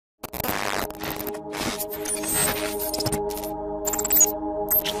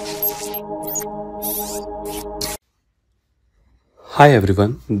Hi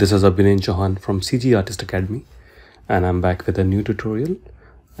everyone, this is Abhinay Chauhan from CG Artist Academy and I'm back with a new tutorial.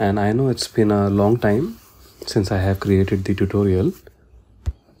 And I know it's been a long time since I have created the tutorial,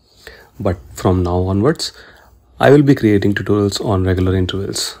 but from now onwards I will be creating tutorials on regular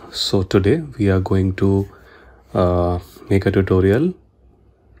intervals. So today we are going to make a tutorial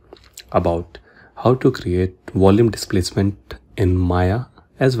about how to create volume displacement in Maya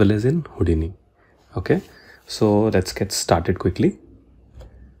as well as in Houdini. Okay, so let's get started quickly.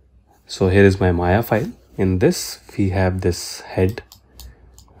 So here is my Maya file. In this we have this head.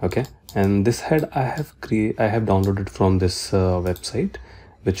 Okay, and this head I have downloaded from this website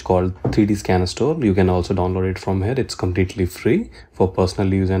which called 3D Scanner Store. You can also download it from here. It's completely free for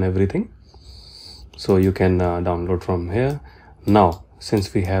personal use and everything, so you can download from here. Now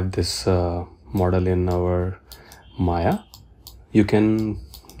since we have this model in our Maya, you can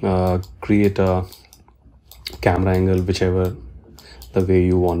create a camera angle whichever the way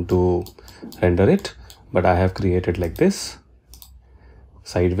you want to render it, but I have created like this,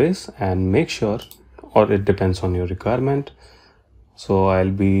 sideways, and make sure, or it depends on your requirement, so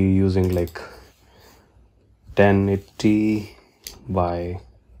I'll be using like 1080 by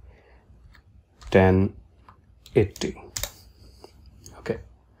 1080. Okay,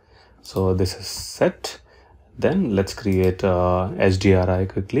 so this is set. Then let's create a HDRI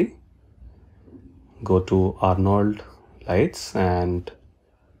quickly. Go to Arnold lights and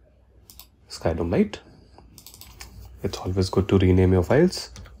sky dome light. It's always good to rename your files.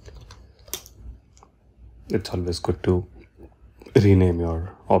 It's always good to rename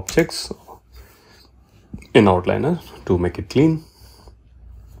your objects in outliner to make it clean.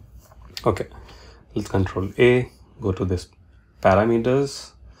 Okay, let's Control A, go to this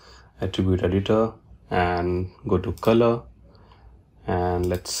parameters, attribute editor, and go to color, and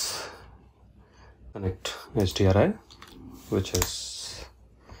let's connect HDRI, which is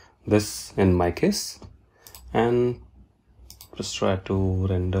this in my case, and just try to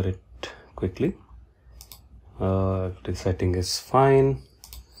render it quickly. Every setting is fine.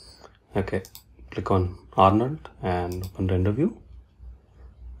 Okay, click on Arnold and open render view,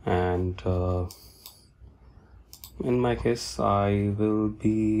 and in my case I will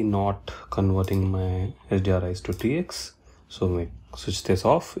be not converting my HDRIs to TX, so switch this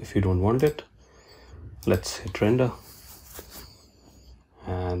off if you don't want it. Let's hit render,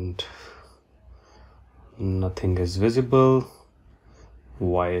 and nothing is visible.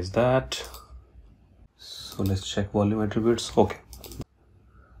 Why is that? So let's check volume attributes. Okay,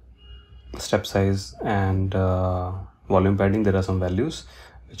 step size and volume padding, there are some values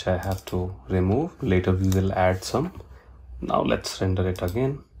which I have to remove. Later we will add some. Now let's render it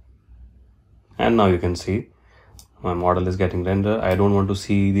again, and now you can see my model is getting rendered. I don't want to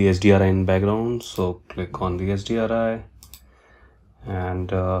see the HDRI in background, so click on the HDRI and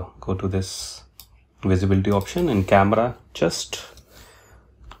go to this visibility option in camera, just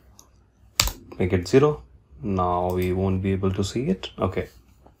make it 0. Now we won't be able to see it. Okay,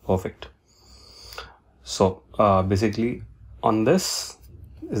 perfect. So basically on this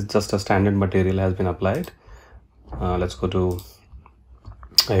is just a standard material has been applied. Let's go to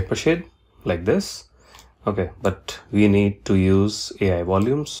hypershade like this. Okay, but we need to use AI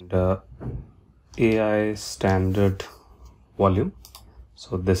volumes, the AI standard volume.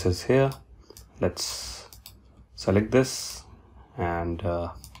 So this is here. Let's select this and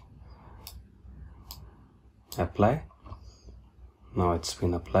apply. Now it's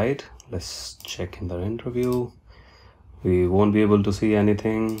been applied. Let's check in the render view. We won't be able to see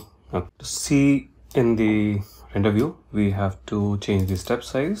anything. Now, to see in the render view, we have to change the step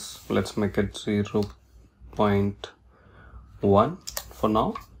size. Let's make it 0.1 for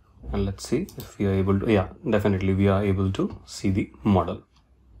now, and let's see if we are able to, yeah, definitely we are able to see the model.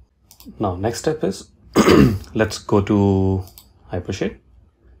 Now next step is let's go to hypershade.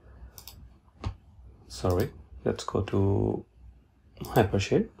 Let's go to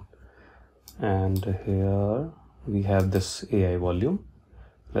hypershade, and here we have this AI volume.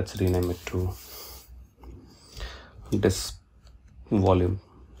 Let's rename it to this volume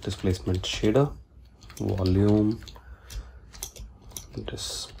displacement shader, volume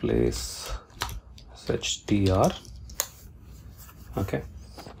displace HDR. Okay,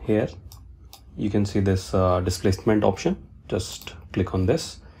 here you can see this displacement option. Just click on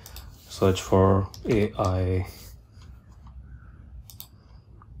this, search for AI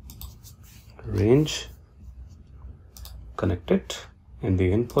range, connect it in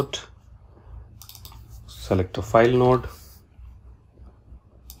the input, select a file node,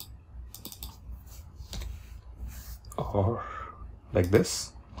 or like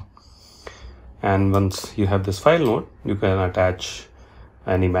this, and once you have this file node, you can attach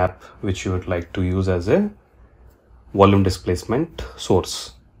any map which you would like to use as a volume displacement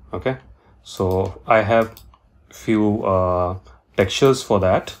source. Okay, so I have few textures for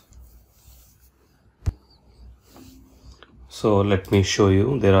that. So let me show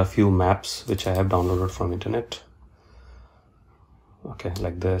you. There are few maps which I have downloaded from internet. Okay,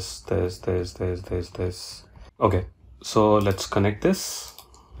 like this. Okay, so let's connect this.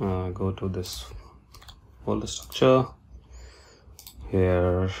 Go to this folder structure.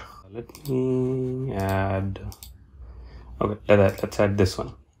 Here, let me add. Okay, let's add this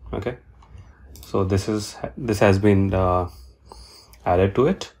one. Okay, so this has been added to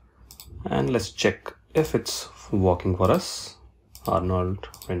it, and let's check if it's working for us. Arnold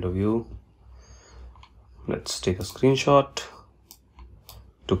render view. Let's take a screenshot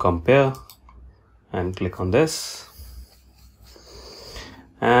to compare and click on this,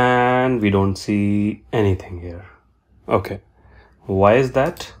 and we don't see anything here. Okay, why is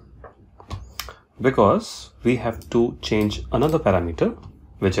that? Because we have to change another parameter,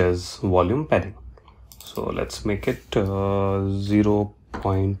 which is volume padding. So let's make it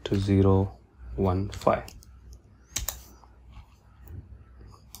 0.015.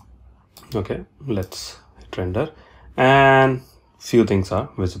 Okay, let's hit render, and few things are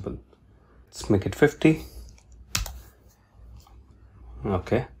visible. Let's make it 50.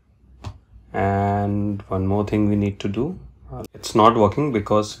 Okay, and one more thing we need to do. It's not working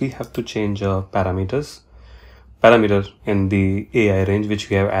because we have to change parameter in the AI range which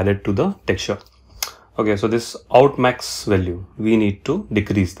we have added to the texture. Okay, so this outmax value, we need to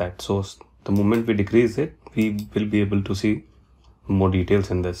decrease that. So the moment we decrease it, we will be able to see more details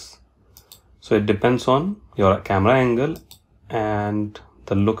in this. So it depends on your camera angle and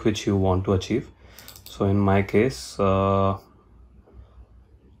the look which you want to achieve. So in my case,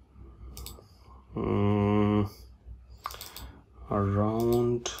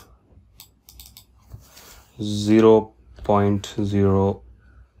 around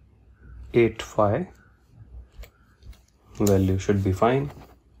 0.085 value should be fine.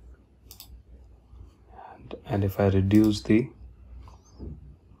 And if I reduce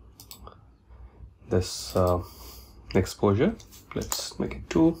this exposure, let's make it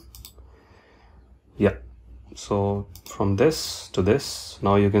 2. Yeah, so from this to this,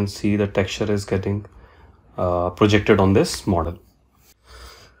 now you can see the texture is getting projected on this model.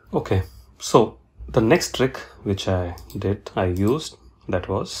 Okay, so the next trick which I used, that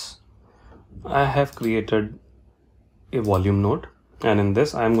was, I have created a volume node, and in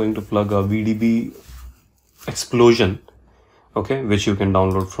this I am going to plug a VDB explosion, okay, which you can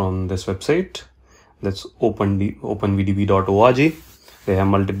download from this website. That's openvdb.org. They have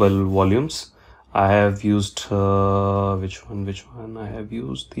multiple volumes. I have used which one I have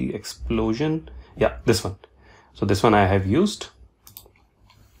used, the explosion. Yeah, this one. So this one I have used.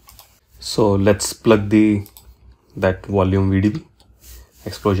 So let's plug that volume VDB,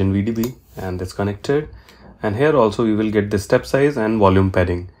 explosion VDB, and it's connected. And here also we will get the step size and volume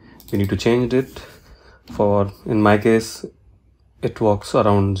padding. We need to change it. For, in my case, it works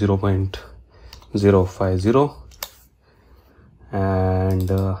around 0.050,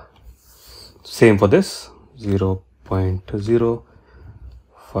 and same for this,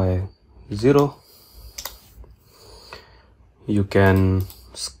 0.050. You can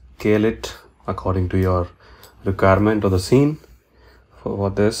scale it according to your requirement or the scene. For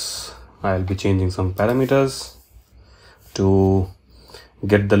this, I'll be changing some parameters to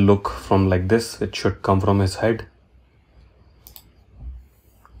get the look from like this. It should come from his head.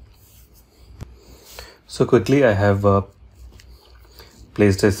 So quickly I have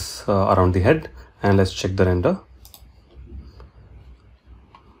placed this around the head, and let's check the render.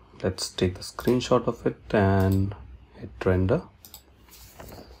 Let's take the screenshot of it and hit render.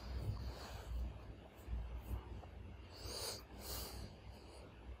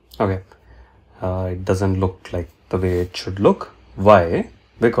 Okay, it doesn't look like the way it should look. Why?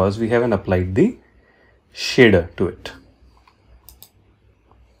 Because we haven't applied the shader to it.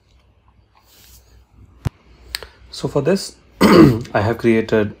 So for this, I have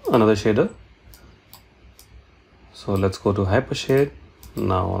created another shader. So let's go to Hypershade.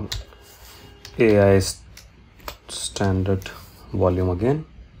 Now AI standard volume again,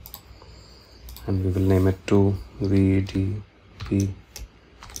 and we will name it to VDB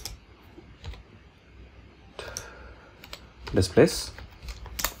displace.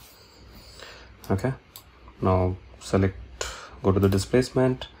 Okay, now go to the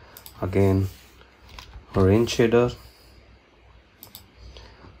displacement again, range shader,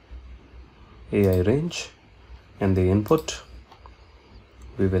 AI range, and the input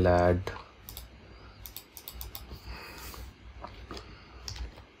we will add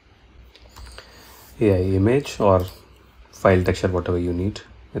AI image or file texture, whatever you need.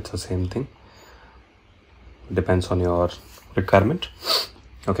 It's the same thing, depends on your requirement.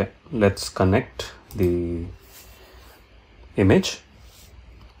 Okay, let's connect the image.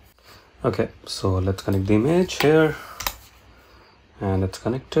 Okay, so let's connect the image here, and it's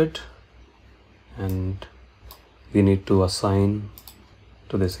connected, and we need to assign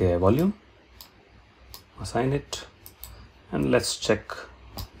to this AI volume, assign it, and let's check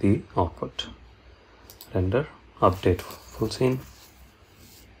the output. Render, update full scene,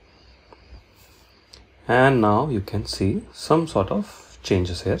 and now you can see some sort of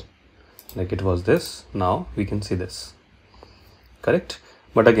changes here. Like it was this, now we can see this, correct?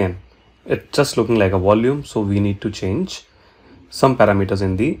 But again, it's just looking like a volume, so we need to change some parameters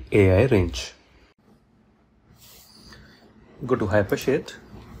in the AI range. Go to Hypershade,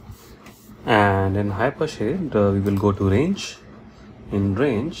 and in Hypershade we will go to range. In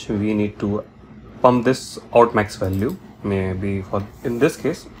range we need to pump this out max value. Maybe for in this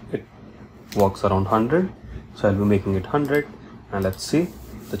case it works around 100, so I'll be making it 100, and let's see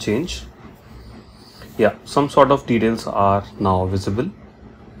the change. Yeah, some sort of details are now visible.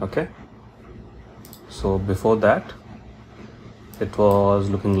 Okay, so before that it was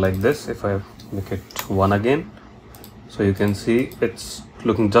looking like this. If I make it 1 again, so you can see it's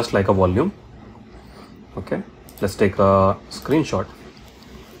looking just like a volume. Okay, let's take a screenshot.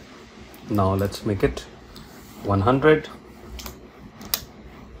 Now let's make it 100,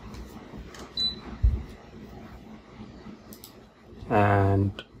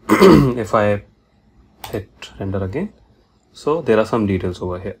 and if I hit render again, so there are some details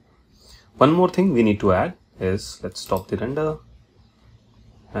over here. One more thing we need to add is, let's stop the render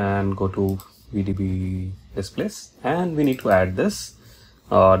and go to VDB displace, and we need to add this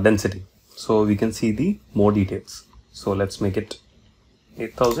density so we can see the more details. So let's make it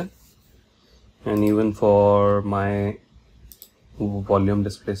 8000, and even for my volume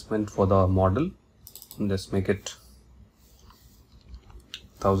displacement for the model, let's make it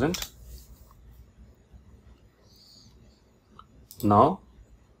 1000. Now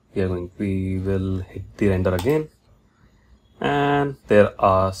we will hit the render again, and there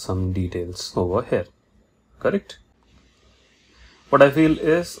are some details over here, correct? What I feel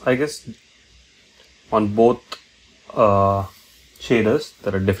is, I guess on both shaders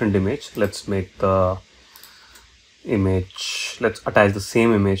there are different image. Let's make the image, let's attach the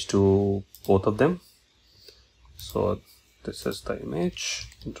same image to both of them. So this is the image,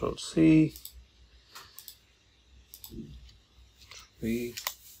 Control C,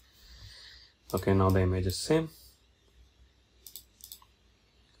 okay, now the image is same.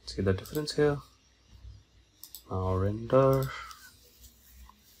 See the difference here. Now render.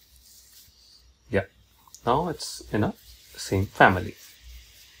 Yeah, now it's in a same family.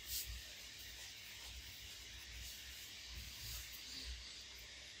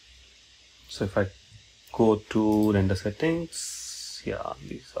 So if I go to render settings, yeah,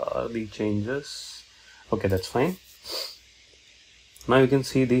 these are the changes. Okay, that's fine. Now you can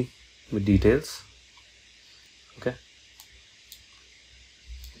see the details. Okay,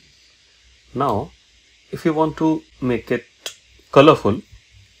 now if you want to make it colorful,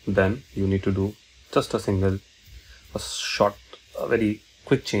 then you need to do just a very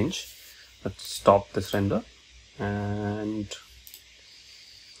quick change. Let's stop this render and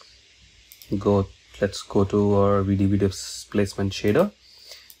let's go to our VDB displacement shader.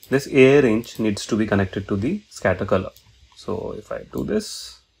 This AI range needs to be connected to the scatter color. So if I do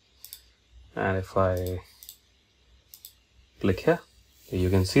this, and if I click here, you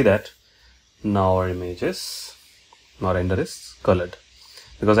can see that now our render is colored,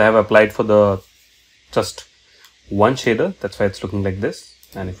 because I have applied for the just one shader. That's why it's looking like this.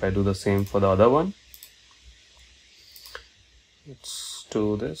 And if I do the same for the other one, let's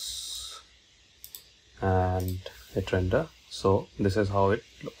do this and hit render. So this is how it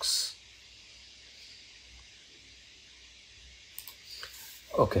looks.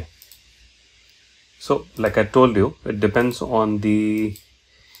 Okay, so like I told you, it depends on the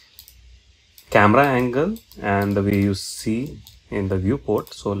camera angle and the way you see in the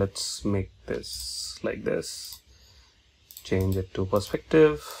viewport. So let's make this like this, change it to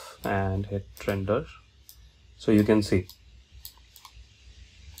perspective and hit render. So you can see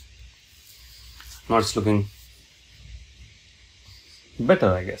now it's looking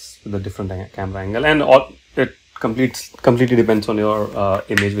better, I guess, with the different camera angle, and all it completely depends on your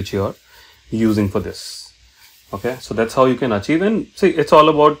image which you are using for this. Okay, so that's how you can achieve. And see, it's all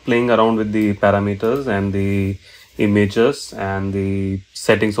about playing around with the parameters and the images and the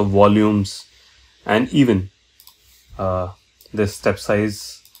settings of volumes, and even this step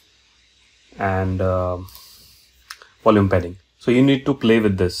size and volume padding. So you need to play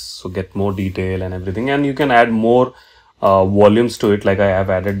with this, so get more detail and everything, and you can add more volumes to it. Like I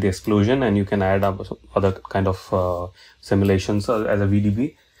have added the explosion, and you can add other kind of simulations as a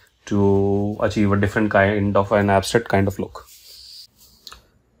VDB to achieve a different kind of an abstract kind of look.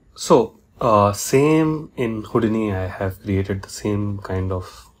 So same in Houdini, I have created the same kind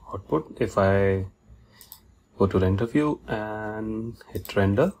of output. If I go to render view and hit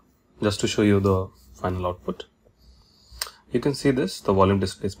render, just to show you the final output, you can see this, the volume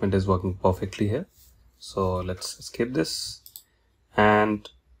displacement is working perfectly here. So let's escape this, and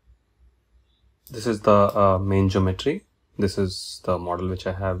this is the main geometry. This is the model which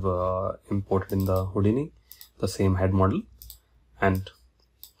I have imported in the Houdini, the same head model. And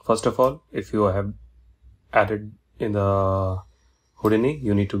first of all, if you have added in the Houdini,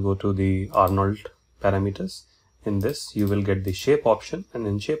 you need to go to the Arnold parameters. In this, you will get the shape option, and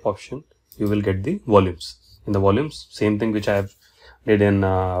in shape option, you will get the volumes. In the volumes, same thing which I have did in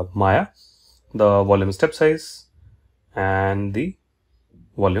Maya, the volume step size and the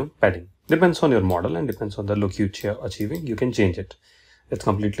volume padding. Depends on your model and depends on the look you are achieving. You can change it. It's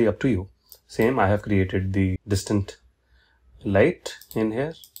completely up to you. Same, I have created the distant light in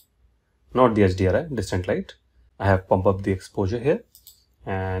here, not the HDRI, distant light. I have pumped up the exposure here,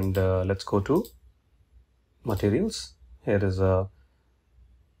 and let's go to materials. Here is a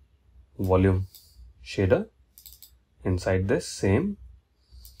volume shader. Inside this, same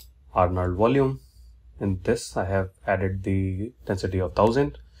Arnold volume. In this, I have added the density of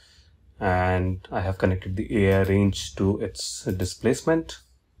 1000, and I have connected the AI range to its displacement,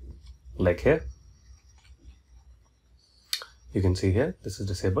 like here. You can see here, this is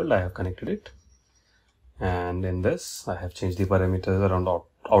disabled. I have connected it, and in this, I have changed the parameters around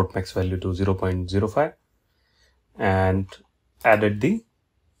outmax value to 0.05 and added the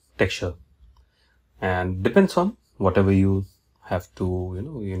texture. And depends on whatever you have to,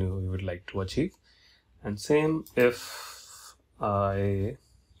 you would like to achieve. And same if I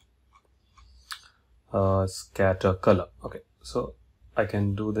scatter color. Okay, so I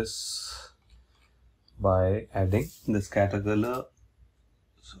can do this by adding the scatter color.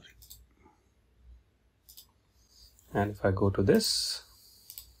 Sorry. And if I go to this,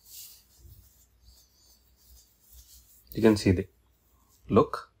 you can see the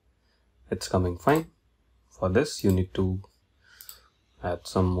look. It's coming fine. For this, you need to add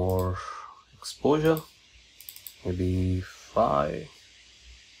some more exposure, maybe 5.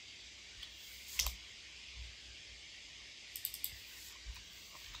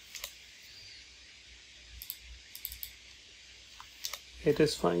 It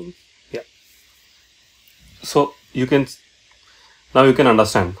is fine. Yeah. So you can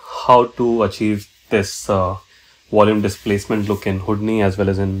understand how to achieve this volume displacement look in Houdini as well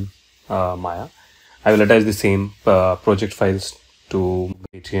as in Maya. I will attach the same project files to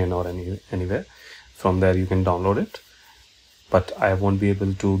Patreon or anywhere. From there you can download it, but I won't be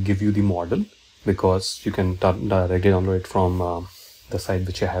able to give you the model because you can directly download it from the site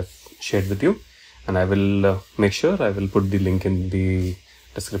which I have shared with you, and I will make sure I will put the link in the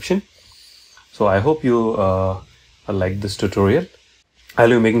description. So I hope you like this tutorial. I'll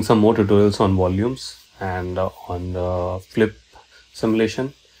be making some more tutorials on volumes and on flip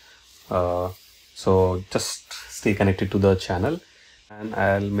simulation. So just stay connected to the channel, and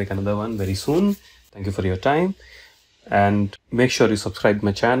I'll make another one very soon. Thank you for your time, and make sure you subscribe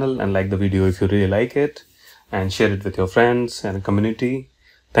my channel and like the video if you really like it, and share it with your friends and community.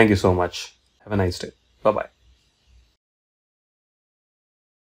 Thank you so much. Have a nice day. Bye bye.